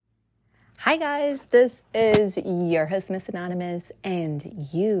Hi guys, this is your host, Miss Anonymous, and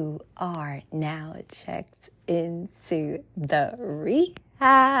you are now checked into the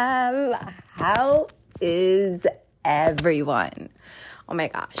rehab. How is everyone? Oh my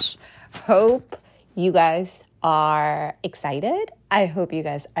gosh. Hope you guys are excited. I hope you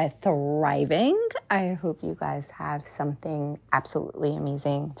guys are thriving. I hope you guys have something absolutely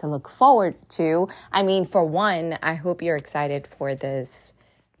amazing to look forward to. I mean, for one, I hope you're excited for this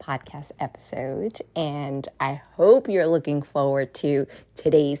podcast episode, and I hope you're looking forward to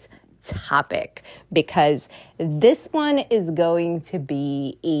today's topic, because this one is going to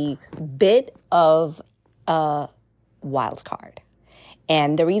be a bit of a wild card.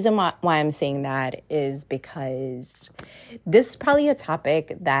 And the reason why I'm saying that is because this is probably a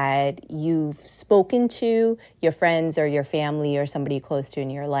topic that you've spoken to your friends or your family or somebody close to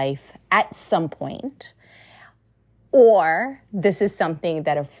in your life at some point. Or this is something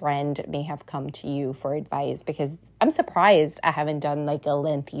that a friend may have come to you for advice, because I'm surprised I haven't done like a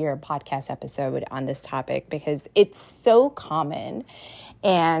lengthier podcast episode on this topic because it's so common.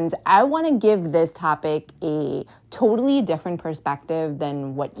 And I want to give this topic a totally different perspective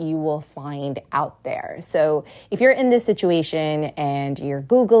than what you will find out there. So if you're in this situation and you're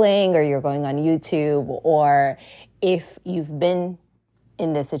Googling or you're going on YouTube, or if you've been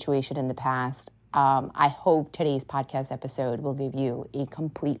in this situation in the past, I hope today's podcast episode will give you a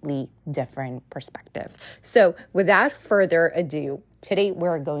completely different perspective. So without further ado, today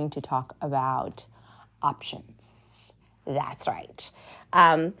we're going to talk about options. That's right.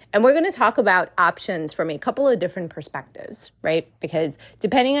 And we're going to talk about options from a couple of different perspectives, right? Because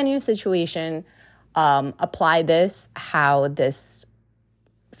depending on your situation, apply this how this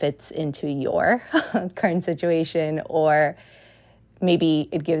fits into your current situation, or maybe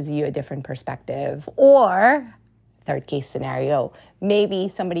it gives you a different perspective, or third case scenario, maybe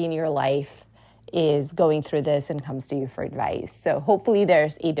somebody in your life is going through this and comes to you for advice. So hopefully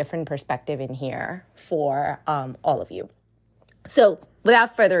there's a different perspective in here for all of you. So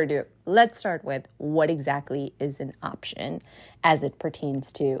without further ado, let's start with what exactly is an option as it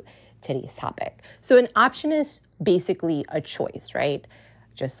pertains to today's topic. So an option is basically a choice, right?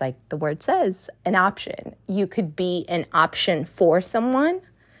 Just like the word says, an option. You could be an option for someone.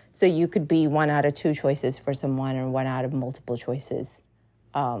 So you could be one out of two choices for someone, or one out of multiple choices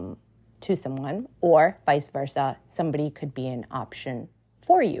to someone, or vice versa. Somebody could be an option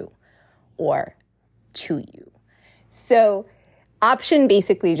for you or to you. So option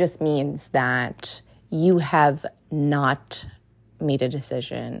basically just means that you have not made a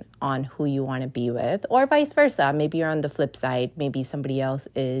decision on who you want to be with, or vice versa. Maybe you're on the flip side. Maybe somebody else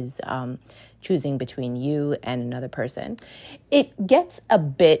is choosing between you and another person. It gets a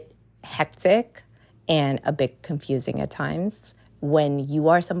bit hectic and a bit confusing at times when you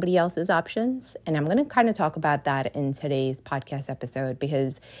are somebody else's options. And I'm going to kind of talk about that in today's podcast episode,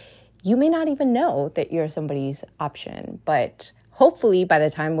 because you may not even know that you're somebody's option. But hopefully by the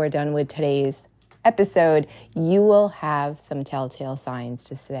time we're done with today's episode, you will have some telltale signs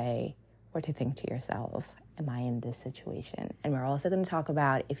to say or to think to yourself, am I in this situation? And we're also going to talk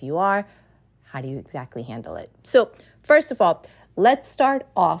about, if you are, how do you exactly handle it? So first of all, let's start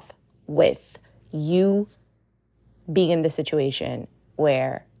off with you being in the situation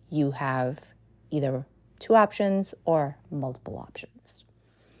where you have either two options or multiple options.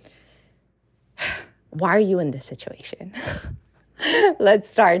 Why are you in this situation?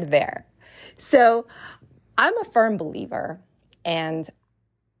 Let's start there. So I'm a firm believer, and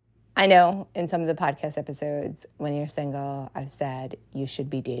I know in some of the podcast episodes, when you're single, I've said you should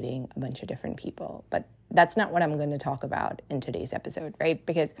be dating a bunch of different people, but that's not what I'm going to talk about in today's episode, right?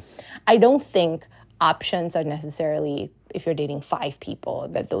 Because I don't think options are necessarily, if you're dating 5 people,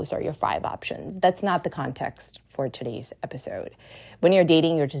 that those are your 5 options. That's not the context for today's episode. When you're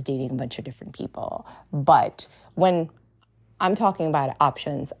dating, you're just dating a bunch of different people. But when I'm talking about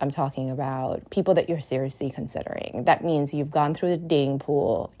options, I'm talking about people that you're seriously considering. That means you've gone through the dating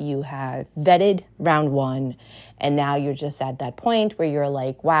pool, you have vetted round 1, and now you're just at that point where you're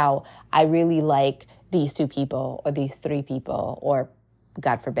like, wow, I really like these 2 people or these 3 people, or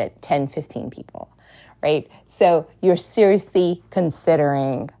God forbid, 10, 15 people, right? So you're seriously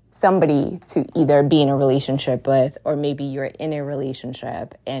considering somebody to either be in a relationship with, or maybe you're in a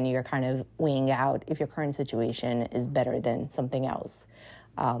relationship and you're kind of weighing out if your current situation is better than something else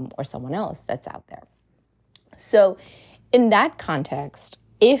or someone else that's out there. So in that context,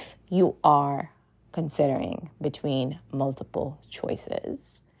 if you are considering between multiple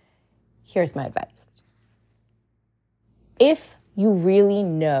choices, here's my advice. If you really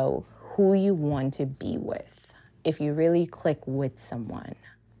know who you want to be with, if you really click with someone,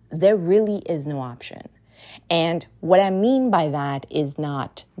 there really is no option. And what I mean by that is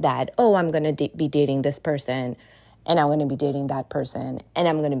not that, oh, I'm going to be dating this person and I'm going to be dating that person and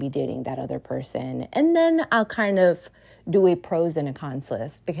I'm going to be dating that other person. And then I'll kind of do a pros and a cons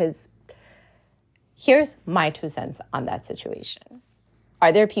list, because here's my 2 cents on that situation.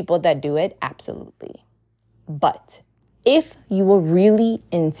 Are there people that do it? Absolutely. But if you were really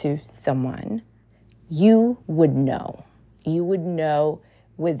into someone, you would know. You would know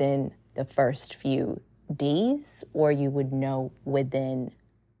within the first few days, or you would know within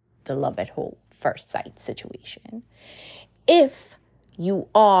the love at first sight situation. If you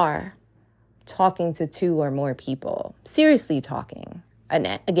are talking to 2 or more people, seriously talking,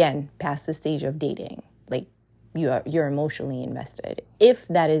 and again, past the stage of dating, like you're emotionally invested. If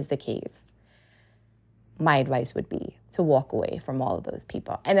that is the case, my advice would be to walk away from all of those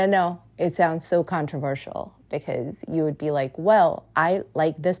people. And I know it sounds so controversial, because you would be like, well, I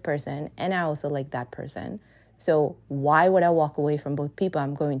like this person and I also like that person. So why would I walk away from both people?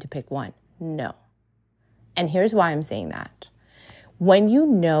 I'm going to pick one. No. And here's why I'm saying that. When you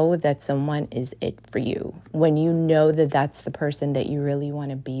know that someone is it for you, when you know that that's the person that you really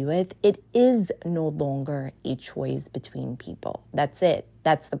want to be with, it is no longer a choice between people. That's it.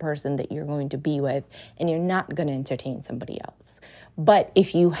 That's the person that you're going to be with, and you're not going to entertain somebody else. But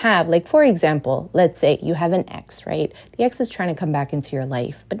if you have, like, for example, let's say you have an ex, right? The ex is trying to come back into your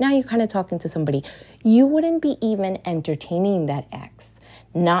life, but now you're kind of talking to somebody. You wouldn't be even entertaining that ex,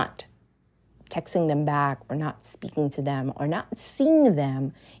 not texting them back or not speaking to them or not seeing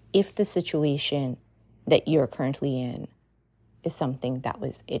them, if the situation that you're currently in is something that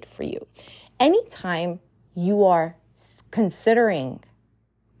was it for you. Anytime you are considering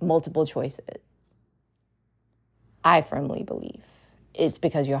multiple choices, I firmly believe it's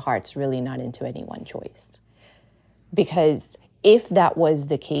because your heart's really not into any one choice. Because if that was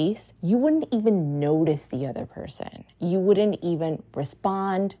the case, you wouldn't even notice the other person. You wouldn't even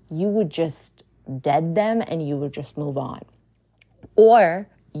respond. You would just dead them and you would just move on. Or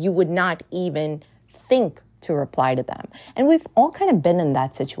you would not even think to reply to them. And we've all kind of been in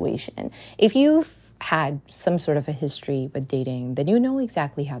that situation. If you've had some sort of a history with dating, then you know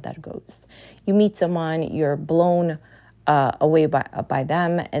exactly how that goes. You meet someone, you're blown away by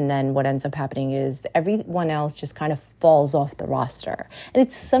them, and then what ends up happening is everyone else just kind of falls off the roster. And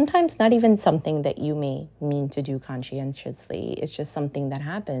it's sometimes not even something that you may mean to do conscientiously. It's just something that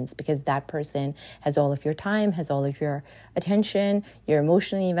happens because that person has all of your time, has all of your attention, you're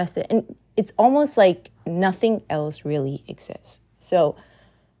emotionally invested, and it's almost like nothing else really exists. So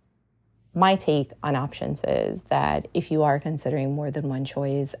my take on options is that if you are considering more than one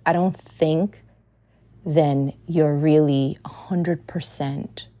choice, I don't think then you're really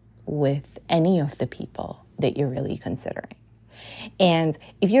 100% with any of the people that you're really considering. And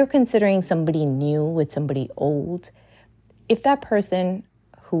if you're considering somebody new with somebody old, if that person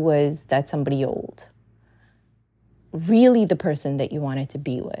who was that somebody old really the person that you wanted to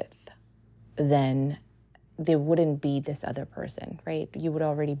be with, then there wouldn't be this other person, right? You would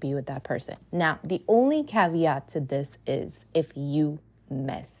already be with that person. Now, the only caveat to this is if you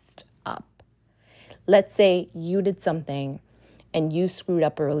messed up. Let's say you did something and you screwed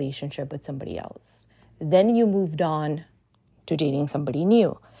up a relationship with somebody else. Then you moved on to dating somebody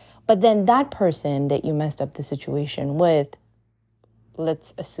new. But then that person that you messed up the situation with,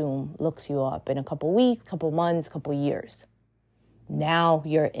 let's assume, looks you up in a couple weeks, couple months, couple years. Now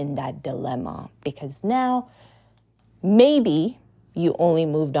you're in that dilemma because now maybe you only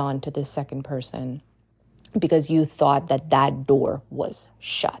moved on to the second person because you thought that that door was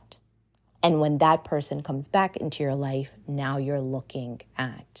shut. And when that person comes back into your life, now you're looking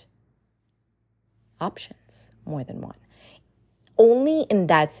at options, more than one. Only in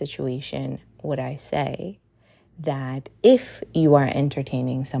that situation would I say that if you are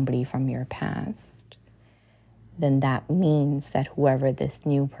entertaining somebody from your past, then that means that whoever this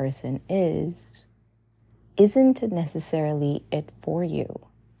new person isn't necessarily it for you.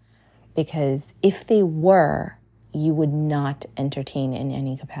 Because if they were, you would not entertain in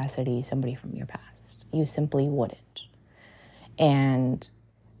any capacity somebody from your past. You simply wouldn't. And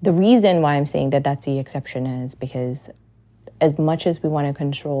the reason why I'm saying that that's the exception is because as much as we want to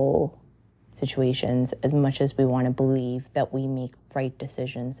control situations, as much as we want to believe that we make right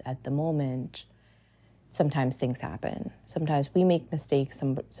decisions at the moment, sometimes things happen. Sometimes we make mistakes.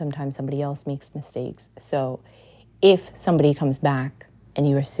 Sometimes somebody else makes mistakes. So if somebody comes back and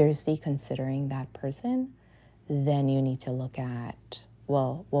you are seriously considering that person, then you need to look at,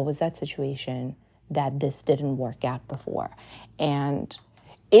 well, what was that situation that this didn't work out before? And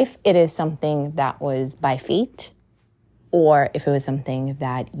if it is something that was by fate, or if it was something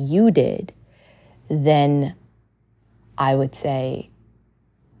that you did, then I would say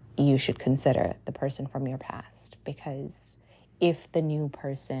you should consider the person from your past. Because if the new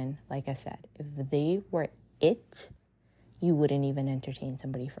person, like I said, if they were it, you wouldn't even entertain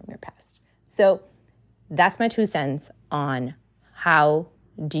somebody from your past. So that's my 2 cents on how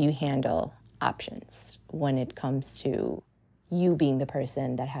do you handle options when it comes to you being the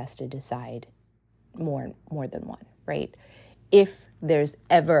person that has to decide more than one, right? If there's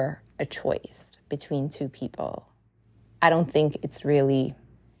ever a choice between 2 people, I don't think it's really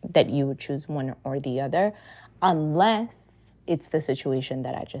that you would choose one or the other, unless it's the situation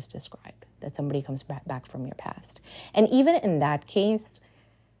that I just described, that somebody comes back from your past. And even in that case,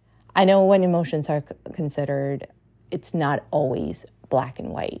 I know when emotions are considered, it's not always black and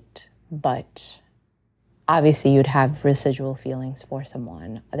white, but obviously you'd have residual feelings for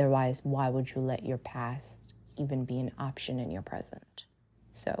someone. Otherwise, why would you let your past even be an option in your present?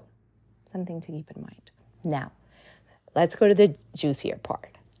 So, something to keep in mind. Now, let's go to the juicier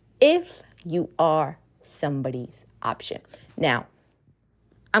part. If you are somebody's option. Now,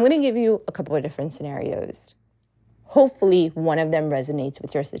 I'm going to give you a couple of different scenarios. Hopefully, one of them resonates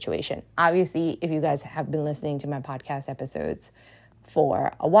with your situation. Obviously, if you guys have been listening to my podcast episodes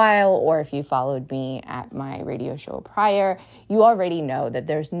for a while, or if you followed me at my radio show prior, you already know that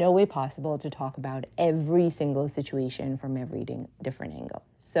there's no way possible to talk about every single situation from every different angle.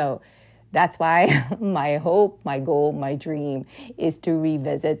 So that's why my hope, my goal, my dream is to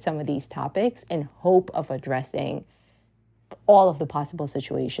revisit some of these topics in hope of addressing all of the possible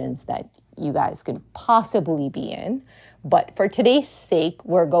situations that you guys could possibly be in. But for today's sake,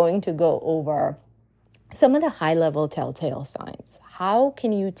 we're going to go over some of the high-level telltale signs. How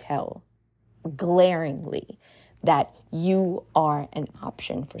can you tell glaringly that you are an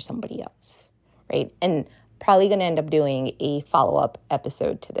option for somebody else, right? And probably going to end up doing a follow-up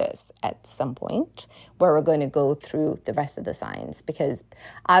episode to this at some point where we're going to go through the rest of the signs, because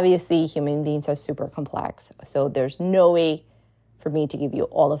obviously human beings are super complex. So there's no way for me to give you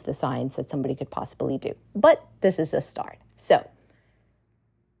all of the signs that somebody could possibly do. But this is a start. So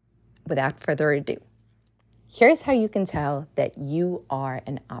without further ado, here's how you can tell that you are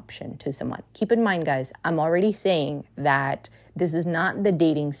an option to someone. Keep in mind, guys, I'm already saying that this is not the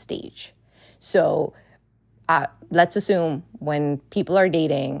dating stage. So let's assume when people are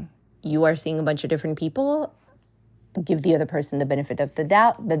dating, you are seeing a bunch of different people. Give the other person the benefit of the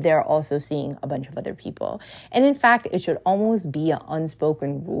doubt that they're also seeing a bunch of other people. And in fact, it should almost be an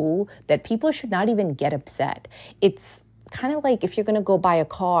unspoken rule that people should not even get upset. It's kind of like if you're going to go buy a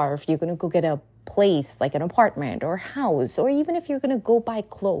car, if you're going to go get a place like an apartment or house, or even if you're going to go buy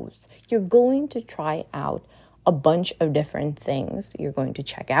clothes, you're going to try out a bunch of different things. You're going to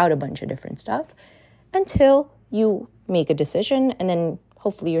check out a bunch of different stuff until you make a decision, and then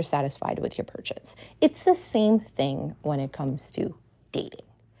hopefully you're satisfied with your purchase. It's the same thing when it comes to dating.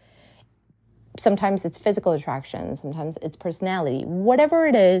 Sometimes it's physical attraction, sometimes it's personality. Whatever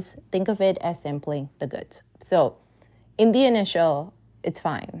it is, think of it as simply the goods. So in the initial, it's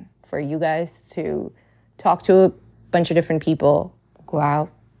fine for you guys to talk to a bunch of different people, go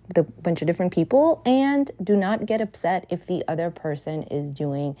out with a bunch of different people, and do not get upset if the other person is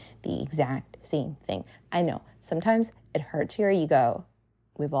doing the exact same thing. I know sometimes it hurts your ego.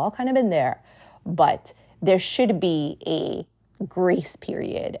 We've all kind of been there, but there should be a grace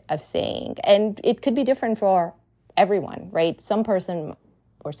period of saying, and it could be different for everyone, right? Some person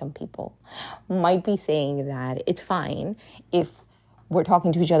or some people might be saying that it's fine if we're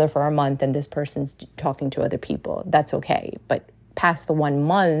talking to each other for a month and this person's talking to other people. That's okay. But past the 1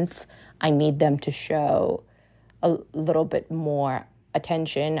 month, I need them to show a little bit more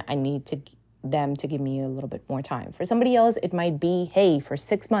attention. I need them to give me a little bit more time. For somebody else, it might be, hey, for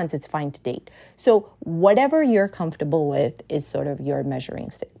 6 months, it's fine to date. So whatever you're comfortable with is sort of your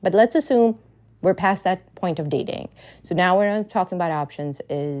measuring stick. But let's assume we're past that point of dating. So now we're not talking about options.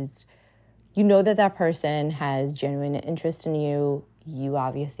 Is you know that person has genuine interest in you. You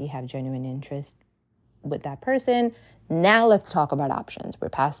obviously have genuine interest with that person. Now let's talk about options. We're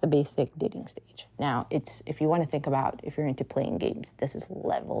past the basic dating stage. Now, if you want to think about if you're into playing games, this is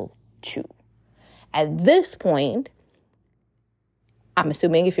level 2. At this point, I'm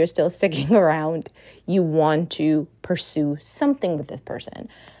assuming if you're still sticking around, you want to pursue something with this person.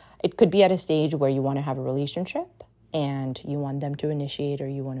 It could be at a stage where you want to have a relationship and you want them to initiate or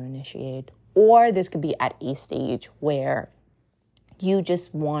you want to initiate. Or this could be at a stage where you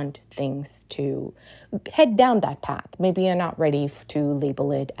just want things to head down that path. Maybe you're not ready to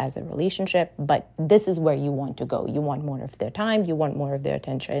label it as a relationship, but this is where you want to go. You want more of their time. You want more of their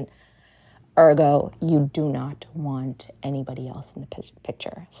attention. Ergo, you do not want anybody else in the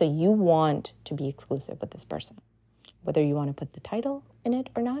picture. So you want to be exclusive with this person, whether you want to put the title in it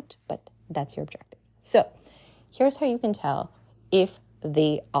or not, but that's your objective. So here's how you can tell if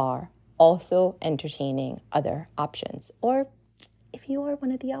they are also entertaining other options, or if you are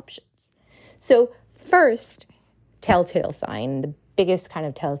one of the options. So first, telltale sign, the biggest kind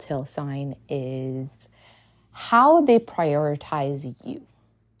of telltale sign is how they prioritize you.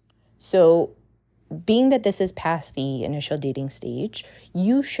 So being that this is past the initial dating stage,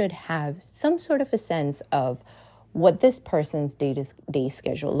 you should have some sort of a sense of what this person's day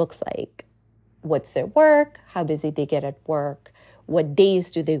schedule looks like. What's their work? How busy they get at work? What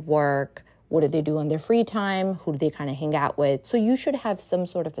days do they work? What do they do on their free time? Who do they kind of hang out with? So you should have some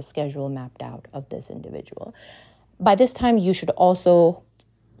sort of a schedule mapped out of this individual. By this time, you should also,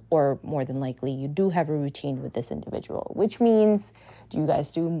 or more than likely, you do have a routine with this individual, which means, do you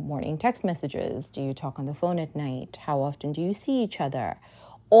guys do morning text messages? Do you talk on the phone at night? How often do you see each other?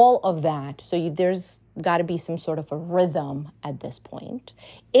 All of that. So there's got to be some sort of a rhythm at this point.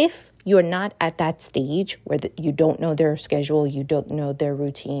 If you're not at that stage where you don't know their schedule, you don't know their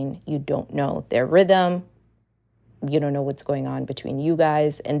routine, you don't know their rhythm, you don't know what's going on between you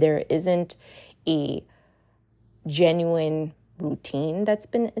guys, and there isn't a genuine routine that's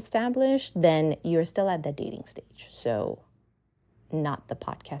been established, then you're still at the dating stage. So not the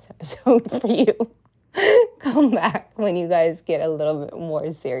podcast episode for you. Come back when you guys get a little bit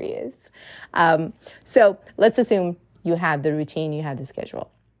more serious. So let's assume you have the routine, you have the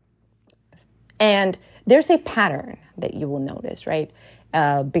schedule. And there's a pattern that you will notice, right?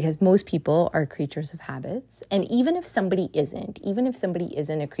 Because most people are creatures of habits. And even if somebody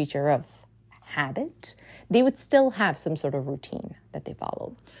isn't a creature of habit, they would still have some sort of routine that they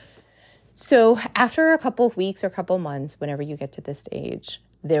follow. So after a couple of weeks or a couple of months, whenever you get to this stage,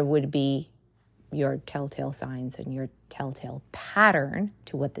 there would be your telltale signs and your telltale pattern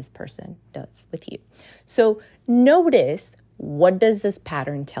to what this person does with you. So notice, what does this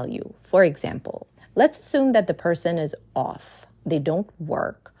pattern tell you? For example, let's assume that the person is off. They don't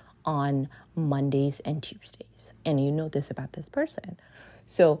work on Mondays and Tuesdays. And you know this about this person.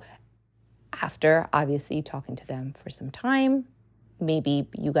 So after obviously talking to them for some time, maybe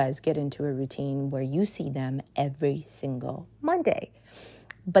you guys get into a routine where you see them every single Monday.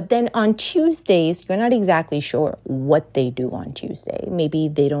 But then on Tuesdays, you're not exactly sure what they do on Tuesday. Maybe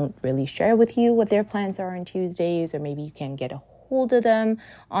they don't really share with you what their plans are on Tuesdays, or maybe you can't get a hold of them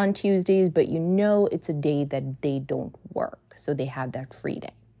on Tuesdays, but you know it's a day that they don't work. So they have that free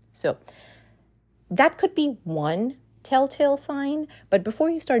day. So that could be one telltale sign. But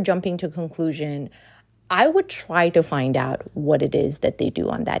before you start jumping to conclusion, I would try to find out what it is that they do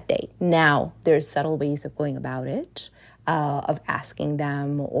on that day. Now, there's subtle ways of going about it. Of asking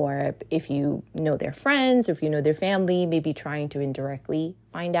them, or if you know their friends, or if you know their family, maybe trying to indirectly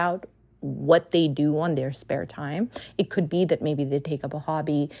find out what they do on their spare time. It could be that maybe they take up a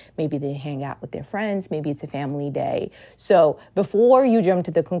hobby, maybe they hang out with their friends, maybe it's a family day. So before you jump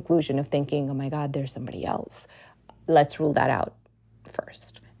to the conclusion of thinking, oh my God, there's somebody else, let's rule that out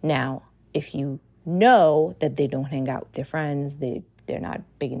first. Now, if you know that they don't hang out with their friends, they're not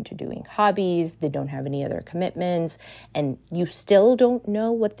big into doing hobbies, they don't have any other commitments, and you still don't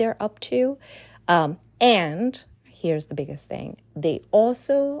know what they're up to. And here's the biggest thing. They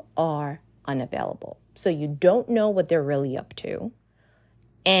also are unavailable. So you don't know what they're really up to,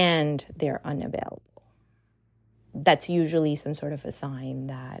 and they're unavailable. That's usually some sort of a sign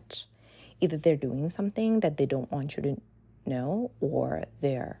that either they're doing something that they don't want you to know, or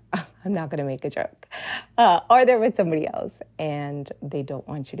I'm not going to make a joke, or they're with somebody else and they don't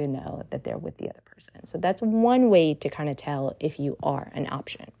want you to know that they're with the other person. So that's one way to kind of tell if you are an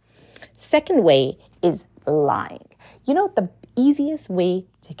option. Second way is lying. You know, the easiest way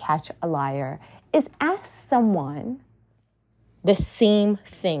to catch a liar is ask someone the same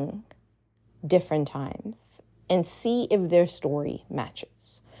thing different times and see if their story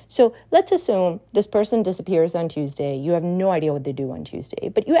matches. So let's assume this person disappears on Tuesday. You have no idea what they do on Tuesday,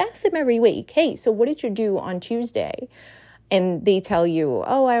 but you ask them every week, hey, so what did you do on Tuesday? And they tell you,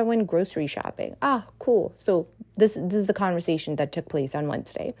 oh, I went grocery shopping. Ah, cool. So this is the conversation that took place on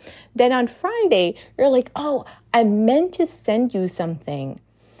Wednesday. Then on Friday, you're like, oh, I meant to send you something.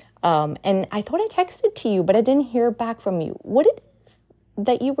 And I thought I texted to you, but I didn't hear back from you. What it is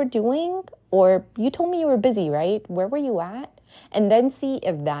that you were doing? Or you told me you were busy, right? Where were you at? And then see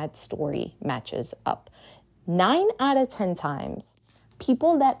if that story matches up. 9 out of 10 times,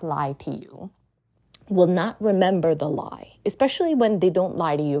 people that lie to you will not remember the lie, especially when they don't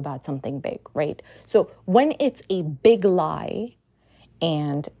lie to you about something big, right? So when it's a big lie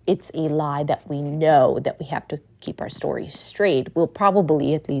and it's a lie that we know that we have to keep our story straight, we'll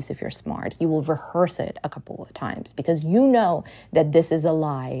probably, at least if you're smart, you will rehearse it a couple of times because you know that this is a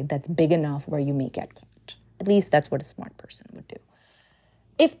lie that's big enough where you may get caught. At least that's what a smart person would do.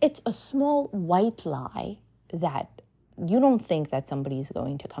 If it's a small white lie that you don't think that somebody's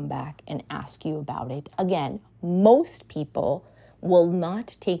going to come back and ask you about it, again, most people will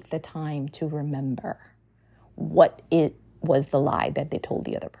not take the time to remember what it was the lie that they told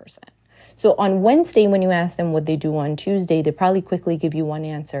the other person. So on Wednesday, when you ask them what they do on Tuesday, they probably quickly give you one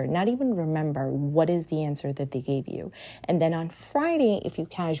answer, not even remember what is the answer that they gave you. And then on Friday, if you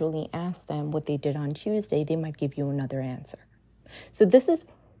casually ask them what they did on Tuesday, they might give you another answer. So this is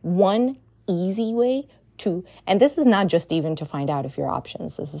one easy way to, and this is not just even to find out if your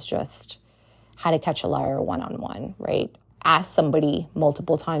options, this is just how to catch a liar one-on-one, right? Ask somebody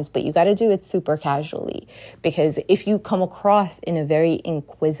multiple times, but you got to do it super casually, because if you come across in a very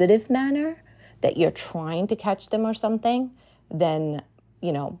inquisitive manner that you're trying to catch them or something, then,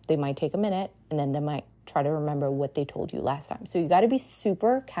 they might take a minute and then they might try to remember what they told you last time. So you got to be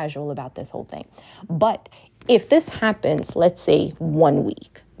super casual about this whole thing. But if this happens, let's say 1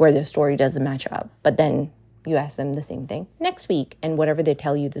 week where the story doesn't match up, but then you ask them the same thing next week and whatever they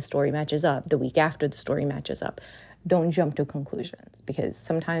tell you, the story matches up, the week after the story matches up. Don't jump to conclusions because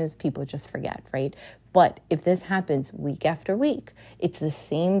sometimes people just forget, right? But if this happens week after week, it's the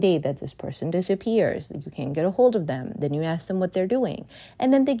same day that this person disappears, you can't get a hold of them, then you ask them what they're doing,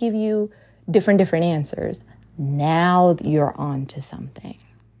 and then they give you different answers. Now you're on to something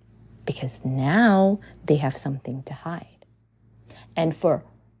because now they have something to hide. And for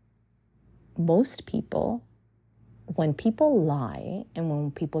most people, when people lie and when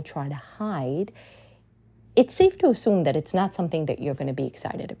people try to hide, it's safe to assume that it's not something that you're going to be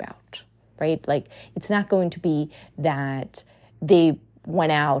excited about, right? Like, it's not going to be that they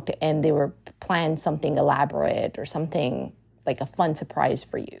went out and they were planned something elaborate or something like a fun surprise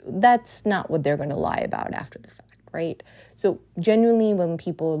for you. That's not what they're going to lie about after the fact, right? So genuinely, when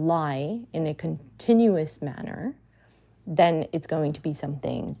people lie in a continuous manner, then it's going to be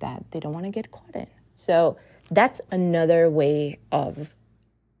something that they don't want to get caught in. So that's another way of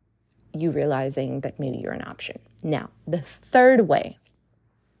you realizing that maybe you're an option. Now, the third way,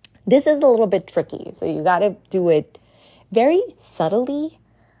 this is a little bit tricky. So you got to do it very subtly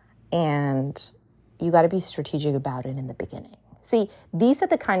and you got to be strategic about it in the beginning. See, these are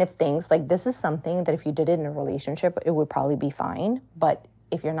the kind of things, like this is something that if you did it in a relationship, it would probably be fine. But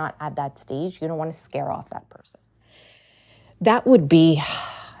if you're not at that stage, you don't want to scare off that person. That would be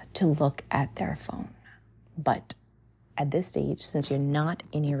to look at their phone. But at this stage, since you're not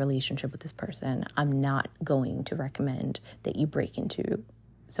in a relationship with this person, I'm not going to recommend that you break into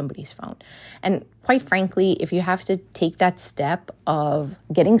somebody's phone. And quite frankly, if you have to take that step of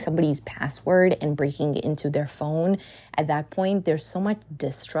getting somebody's password and breaking into their phone, at that point, there's so much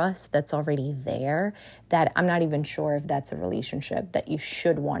distrust that's already there that I'm not even sure if that's a relationship that you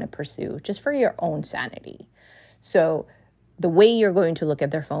should want to pursue just for your own sanity. So the way you're going to look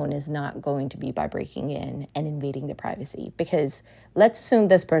at their phone is not going to be by breaking in and invading their privacy, because let's assume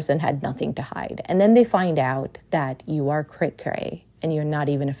this person had nothing to hide and then they find out that you are cray-cray and you're not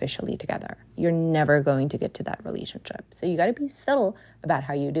even officially together. You're never going to get to that relationship. So you got to be subtle about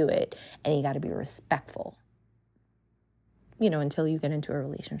how you do it and you got to be respectful, until you get into a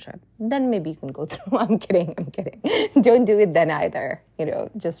relationship. Then maybe you can go through. I'm kidding. Don't do it then either.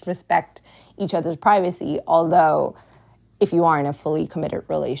 Just respect each other's privacy. Although if you are in a fully committed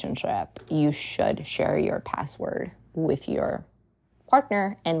relationship, you should share your password with your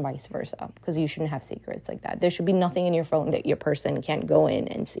partner and vice versa, because you shouldn't have secrets like that. There should be nothing in your phone that your person can't go in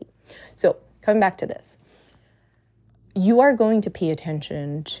and see. So coming back to this, you are going to pay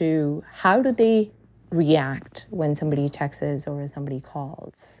attention to how do they react when somebody texts or somebody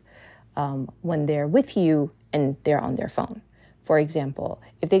calls, when they're with you and they're on their phone. For example,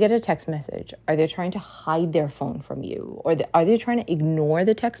 if they get a text message, are they trying to hide their phone from you? Or are they trying to ignore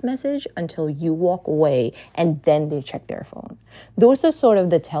the text message until you walk away and then they check their phone? Those are sort of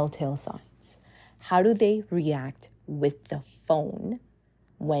the telltale signs. How do they react with the phone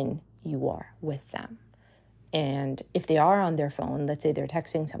when you are with them? And if they are on their phone, let's say they're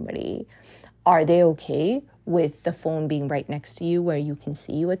texting somebody, are they okay with the phone being right next to you where you can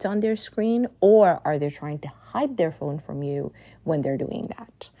see what's on their screen? Or are they trying to hide their phone from you when they're doing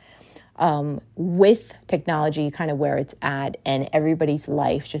that? With technology kind of where it's at and everybody's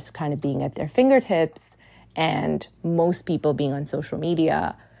life just kind of being at their fingertips and most people being on social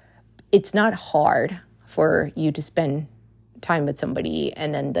media, it's not hard for you to spend time with somebody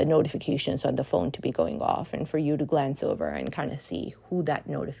and then the notifications on the phone to be going off and for you to glance over and kind of see who that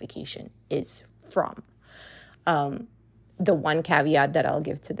notification is from. The one caveat that I'll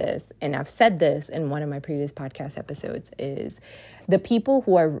give to this, and I've said this in one of my previous podcast episodes, is the people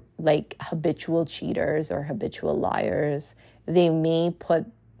who are like habitual cheaters or habitual liars, they may put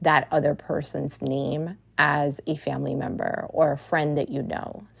that other person's name as a family member or a friend that you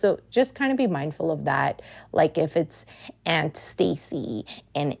know. So just kind of be mindful of that. Like if it's Aunt Stacy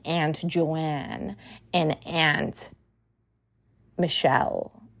and Aunt Joanne and Aunt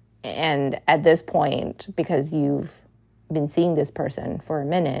Michelle, and at this point, because you've been seeing this person for a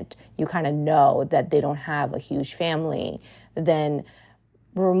minute, you kind of know that they don't have a huge family, then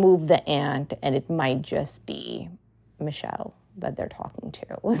remove the aunt and it might just be Michelle that they're talking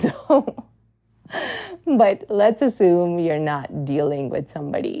to. So, but let's assume you're not dealing with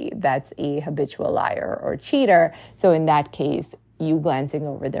somebody that's a habitual liar or cheater. So in that case, you glancing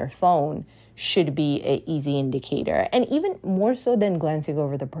over their phone should be an easy indicator. And even more so than glancing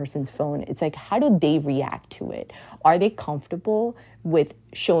over the person's phone, it's like, how do they react to it? Are they comfortable with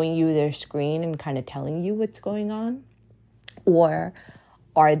showing you their screen and kind of telling you what's going on? Or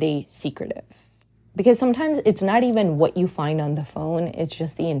are they secretive? Because sometimes it's not even what you find on the phone, it's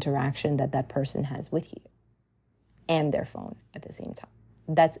just the interaction that that person has with you and their phone at the same time.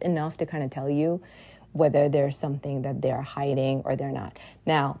 That's enough to kind of tell you whether there's something that they're hiding or they're not.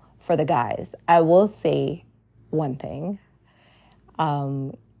 Now, for the guys, I will say one thing.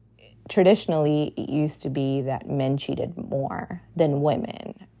 Traditionally, it used to be that men cheated more than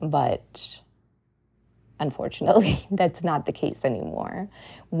women, but unfortunately, that's not the case anymore.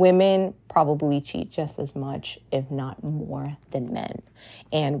 Women probably cheat just as much, if not more, than men.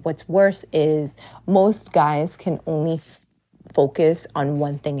 And what's worse is most guys can only focus on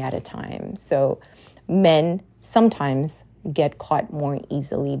one thing at a time. So men sometimes get caught more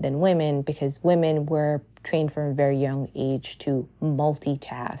easily than women because women were trained from a very young age to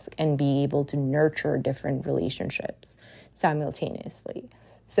multitask and be able to nurture different relationships simultaneously.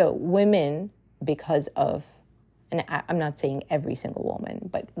 So women, because of, and I'm not saying every single woman,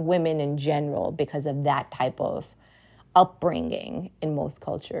 but women in general, because of that type of upbringing in most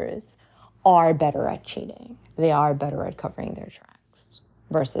cultures, are better at cheating. They are better at covering their tracks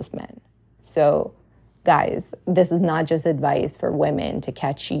versus men. So guys, this is not just advice for women to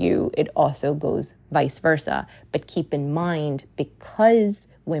catch you. It also goes vice versa. But keep in mind, because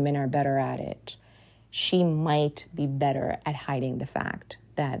women are better at it, she might be better at hiding the fact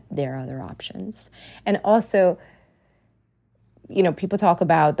that there are other options. And also, you know, people talk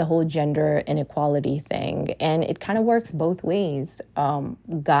about the whole gender inequality thing, and it kind of works both ways.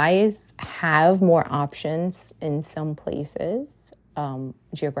 Guys have more options in some places,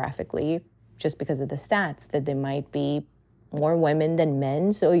 geographically, just because of the stats, that there might be more women than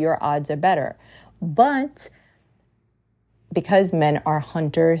men, so your odds are better. But because men are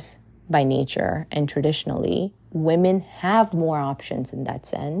hunters by nature and traditionally, women have more options in that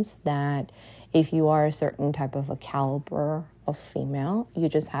sense, that if you are a certain type of a caliber of female, you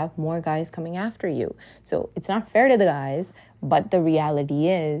just have more guys coming after you. So it's not fair to the guys, but the reality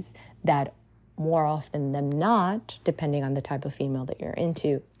is that more often than not, depending on the type of female that you're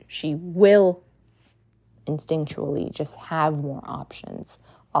into, she will instinctually just have more options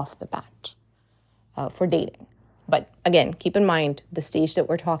off the bat for dating. But again, keep in mind, the stage that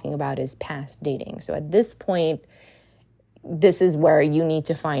we're talking about is past dating. So at this point, this is where you need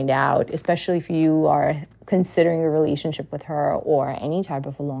to find out, especially if you are considering a relationship with her or any type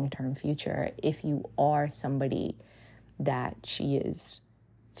of a long-term future, if you are somebody that she is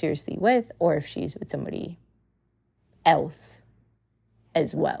seriously with, or if she's with somebody else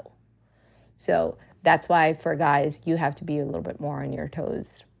as well. So that's why for guys, you have to be a little bit more on your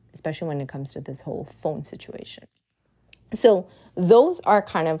toes, especially when it comes to this whole phone situation. So those are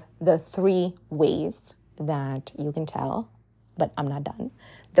kind of the three ways that you can tell, but I'm not done.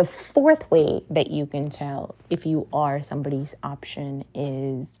 The fourth way that you can tell if you are somebody's option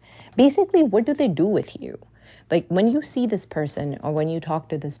is basically, what do they do with you? Like when you see this person or when you talk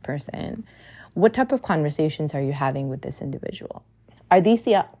to this person, what type of conversations are you having with this individual? Are these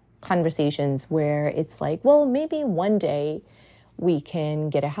the conversations where it's like, well, maybe one day we can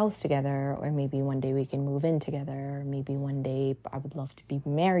get a house together, or maybe one day we can move in together, or maybe one day I would love to be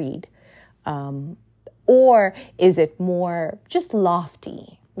married? Or is it more just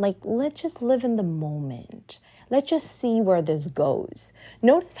lofty? Like, let's just live in the moment. Let's just see where this goes.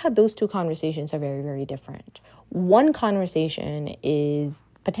 Notice how those two conversations are very, very different. One conversation is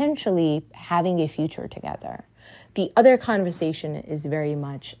potentially having a future together. The other conversation is very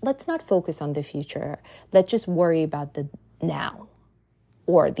much, let's not focus on the future. Let's just worry about the now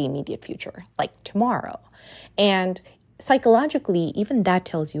or the immediate future, like tomorrow. And psychologically, even that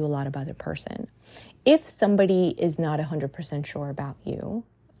tells you a lot about the person. If somebody is not 100% sure about you,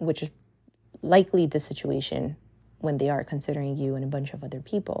 which is likely the situation when they are considering you and a bunch of other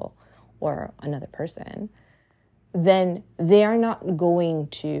people or another person, then they are not going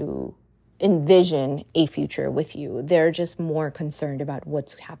to envision a future with you. They're just more concerned about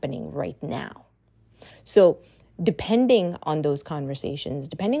what's happening right now. So depending on those conversations,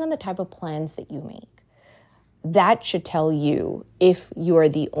 depending on the type of plans that you make, that should tell you if you're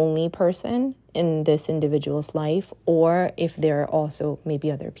the only person in this individual's life or if there are also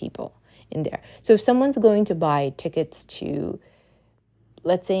maybe other people in there. So if someone's going to buy tickets to,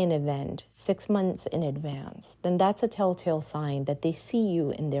 let's say, an event 6 months in advance, then that's a telltale sign that they see you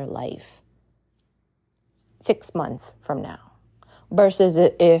in their life 6 months from now. Versus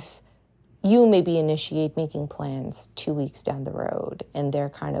if you maybe initiate making plans 2 weeks down the road and they're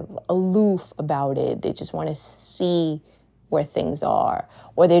kind of aloof about it. They just want to see where things are,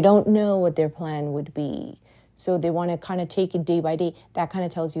 or they don't know what their plan would be. So they want to kind of take it day by day. That kind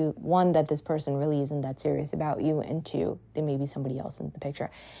of tells you, one, that this person really isn't that serious about you, and two, there may be somebody else in the picture.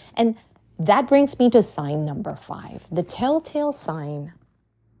 And that brings me to sign number 5, the telltale sign,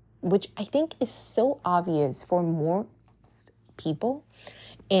 which I think is so obvious for most people.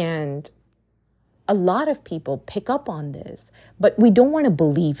 And a lot of people pick up on this, but we don't want to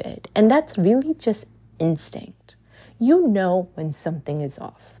believe it. And that's really just instinct. You know when something is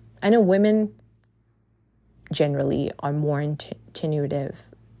off. I know women generally are more intuitive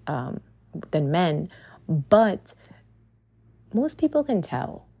than men, but most people can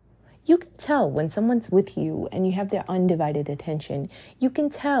tell. You can tell when someone's with you and you have their undivided attention. You can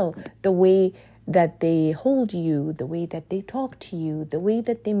tell the way that they hold you, the way that they talk to you, the way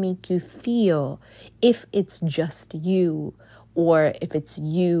that they make you feel, if it's just you or if it's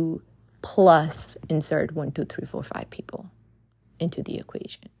you plus insert 1, 2, 3, 4, 5 people into the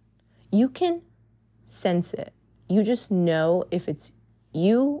equation. You can sense it. You just know if it's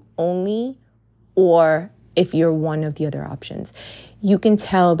you only or if you're one of the other options. You can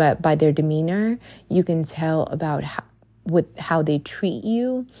tell by their demeanor. You can tell about how they treat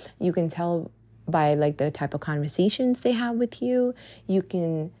you. You can tell by like the type of conversations they have with you. You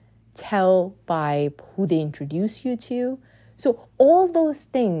can tell by who they introduce you to. So all those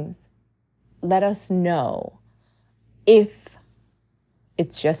things let us know if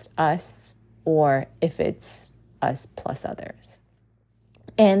it's just us or if it's us plus others.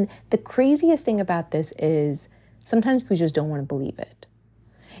 And the craziest thing about this is sometimes we just don't want to believe it.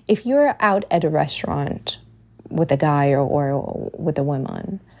 If you're out at a restaurant with a guy or with a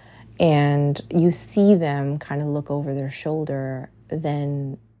woman and you see them kind of look over their shoulder,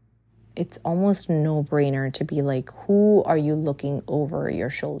 then it's almost a no-brainer to be like, who are you looking over your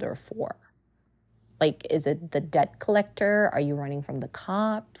shoulder for? Like, is it the debt collector? Are you running from the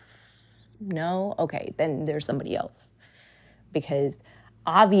cops? No? Okay, then there's somebody else. Because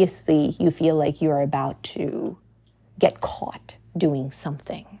obviously you feel like you're about to get caught doing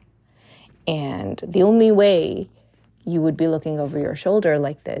something. And the only way you would be looking over your shoulder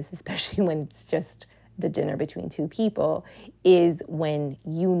like this, especially when it's just the dinner between 2 people, is when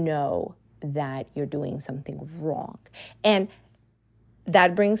you know that you're doing something wrong. And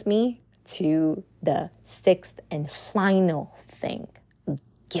that brings me to the 6th and final thing,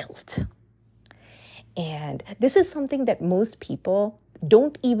 guilt. And this is something that most people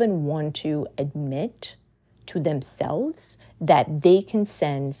don't even want to admit to themselves, that they can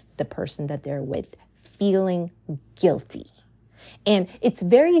sense the person that they're with feeling guilty. And it's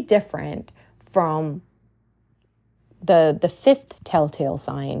very different from the 5th telltale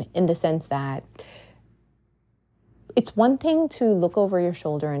sign in the sense that it's one thing to look over your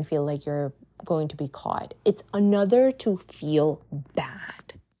shoulder and feel like you're going to be caught. It's another to feel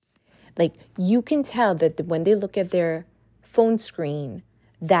bad. Like, you can tell that when they look at their phone screen,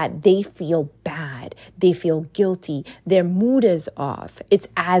 that they feel bad, they feel guilty, their mood is off. It's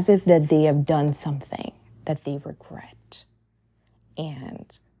as if that they have done something that they regret.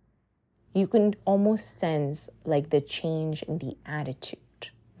 And you can almost sense like the change in the attitude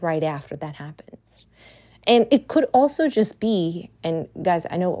right after that happens. And it could also just be, and guys,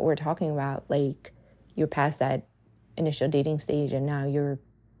 I know what we're talking about, like you're past that initial dating stage and now you're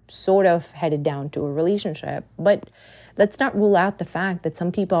sort of headed down to a relationship. But let's not rule out the fact that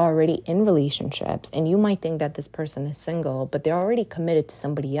some people are already in relationships and you might think that this person is single, but they're already committed to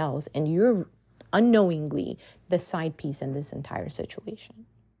somebody else and you're unknowingly the side piece in this entire situation.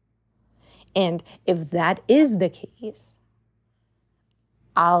 And if that is the case,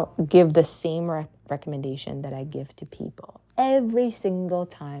 I'll give the same recommendation that I give to people. Every single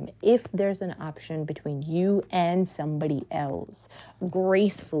time, if there's an option between you and somebody else,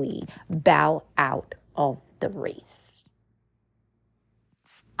 gracefully bow out of the race.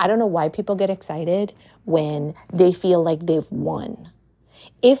 I don't know why people get excited when they feel like they've won.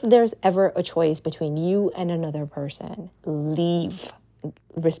 If there's ever a choice between you and another person, leave.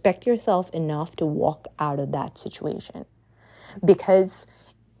 Respect yourself enough to walk out of that situation. Because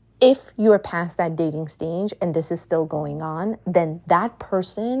if you're past that dating stage and this is still going on, then that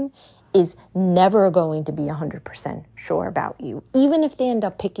person is never going to be 100% sure about you. Even if they end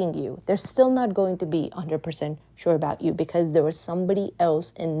up picking you, they're still not going to be 100% sure about you because there was somebody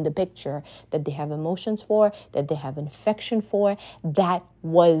else in the picture that they have emotions for, that they have an affection for, that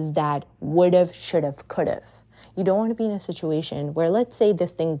would've, should've, could've. You don't want to be in a situation where, let's say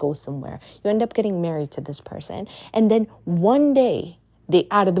this thing goes somewhere. You end up getting married to this person. And then one day, they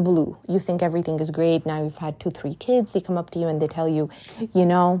out of the blue, you think everything is great. Now you've had 2-3 kids. They come up to you and they tell you,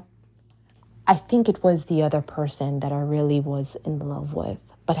 I think it was the other person that I really was in love with.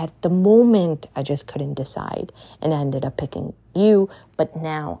 But at the moment, I just couldn't decide. And I ended up picking you. But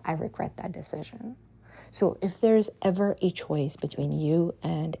now I regret that decision. So if there's ever a choice between you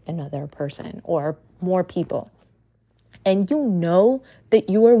and another person or more people, and you know that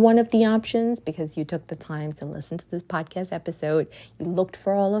you are one of the options because you took the time to listen to this podcast episode, you looked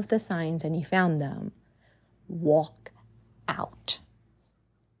for all of the signs and you found them, walk out.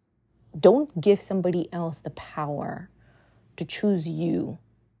 Don't give somebody else the power to choose you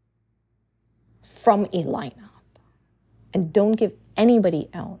from a lineup. And don't give anybody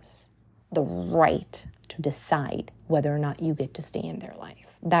else the right to decide whether or not you get to stay in their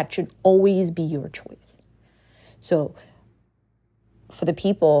life. That should always be your choice. So for the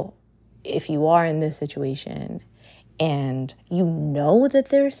people, if you are in this situation and you know that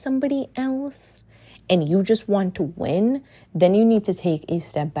there's somebody else and you just want to win, then you need to take a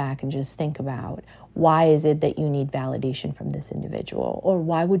step back and just think about, why is it that you need validation from this individual? Or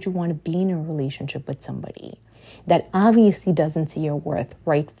why would you want to be in a relationship with somebody that obviously doesn't see your worth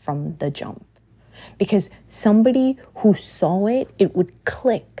right from the jump? Because somebody who saw it, it would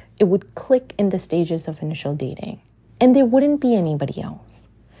click. It would click in the stages of initial dating. And there wouldn't be anybody else.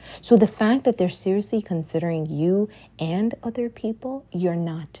 So the fact that they're seriously considering you and other people, you're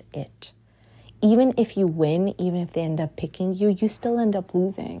not it. Even if you win, even if they end up picking you, you still end up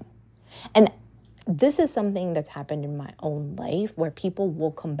losing. And this is something that's happened in my own life where people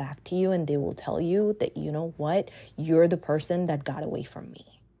will come back to you and they will tell you that, you know what, you're the person that got away from me.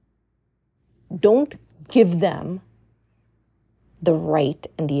 Don't give them the right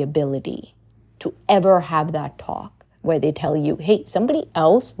and the ability to ever have that talk where they tell you, hey, somebody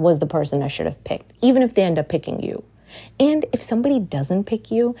else was the person I should have picked, even if they end up picking you. And if somebody doesn't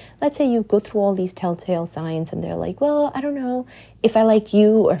pick you, let's say you go through all these telltale signs and they're like, well, I don't know if I like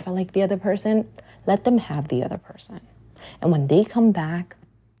you or if I like the other person, let them have the other person. And when they come back,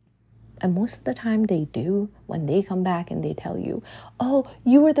 and most of the time they do, when they come back and they tell you, oh,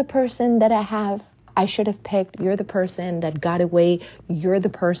 you were the person that I should have picked. You're the person that got away. You're the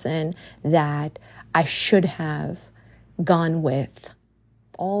person that I should have gone with.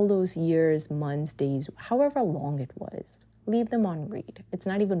 All those years, months, days, however long it was, leave them on read. It's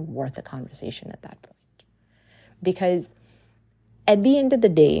not even worth a conversation at that point. Because at the end of the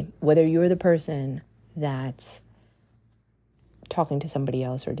day, whether you're the person that's talking to somebody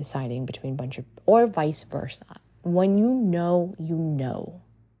else or deciding between a bunch of, or vice versa, when you know, you know.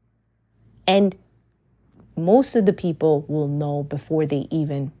 And most of the people will know before they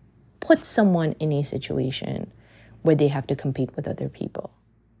even put someone in a situation where they have to compete with other people.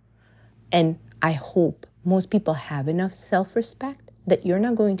 And I hope most people have enough self-respect that you're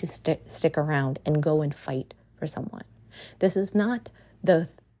not going to stick around and go and fight for someone. This is not the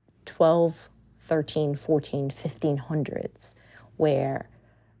 12, 13, 14, 1500s where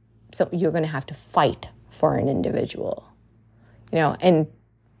you're going to have to fight for an individual. And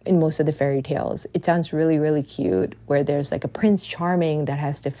in most of the fairy tales, it sounds really, really cute where there's like a Prince Charming that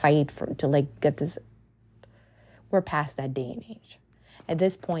has to fight to get this. We're past that day and age. At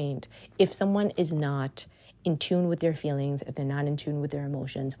this point, if someone is not in tune with their feelings, if they're not in tune with their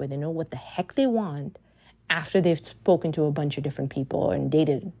emotions, where they know what the heck they want after they've spoken to a bunch of different people and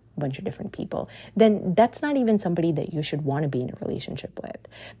dated a bunch of different people, then that's not even somebody that you should want to be in a relationship with,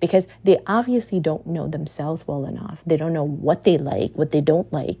 because they obviously don't know themselves well enough. They don't know what they like, what they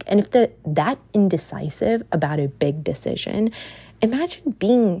don't like. And if they're that indecisive about a big decision, imagine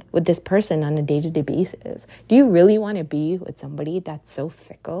being with this person on a day-to-day basis. Do you really want to be with somebody that's so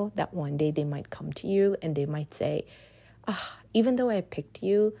fickle that one day they might come to you and they might say, even though I picked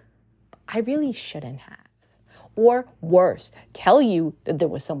you, I really shouldn't have. Or worse, tell you that there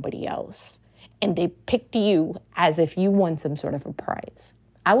was somebody else and they picked you as if you won some sort of a prize.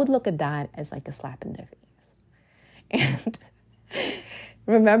 I would look at that as like a slap in the face. And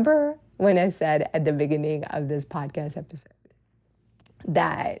remember when I said at the beginning of this podcast episode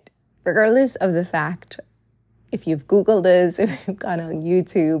that regardless of the fact, if you've Googled this, if you've gone on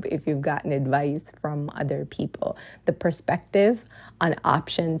YouTube, if you've gotten advice from other people, the perspective on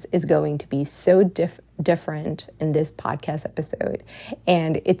options is going to be so different in this podcast episode.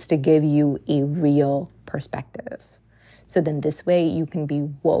 And it's to give you a real perspective. So then this way you can be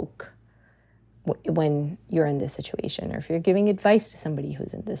woke when you're in this situation, or if you're giving advice to somebody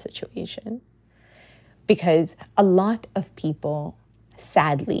who's in this situation. Because a lot of people,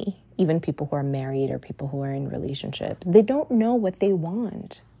 sadly, even people who are married or people who are in relationships, they don't know what they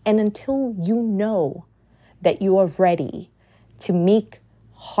want. And until you know that you are ready to make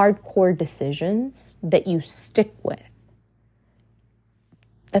hardcore decisions that you stick with,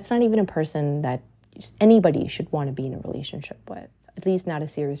 that's not even a person that anybody should want to be in a relationship with, at least not a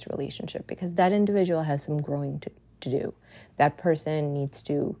serious relationship, because that individual has some growing to do. That person needs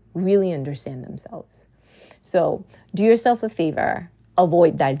to really understand themselves. So do yourself a favor.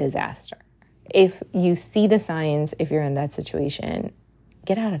 Avoid that disaster. If you see the signs, if you're in that situation,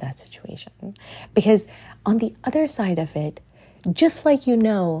 get out of that situation. Because on the other side of it, just like you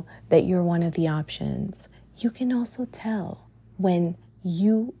know that you're one of the options, you can also tell when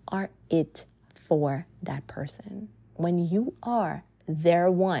you are it for that person. When you are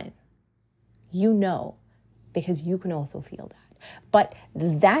their one, you know, because you can also feel that. But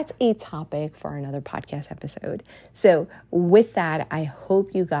that's a topic for another podcast episode. So with that, I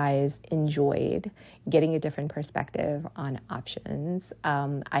hope you guys enjoyed getting a different perspective on options.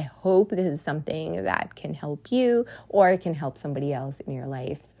 I hope this is something that can help you or can help somebody else in your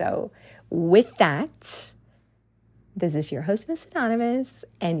life. So with that, this is your host, Miss Anonymous,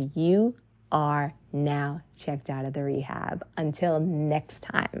 and you are now checked out of the rehab. Until next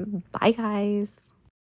time. Bye, guys.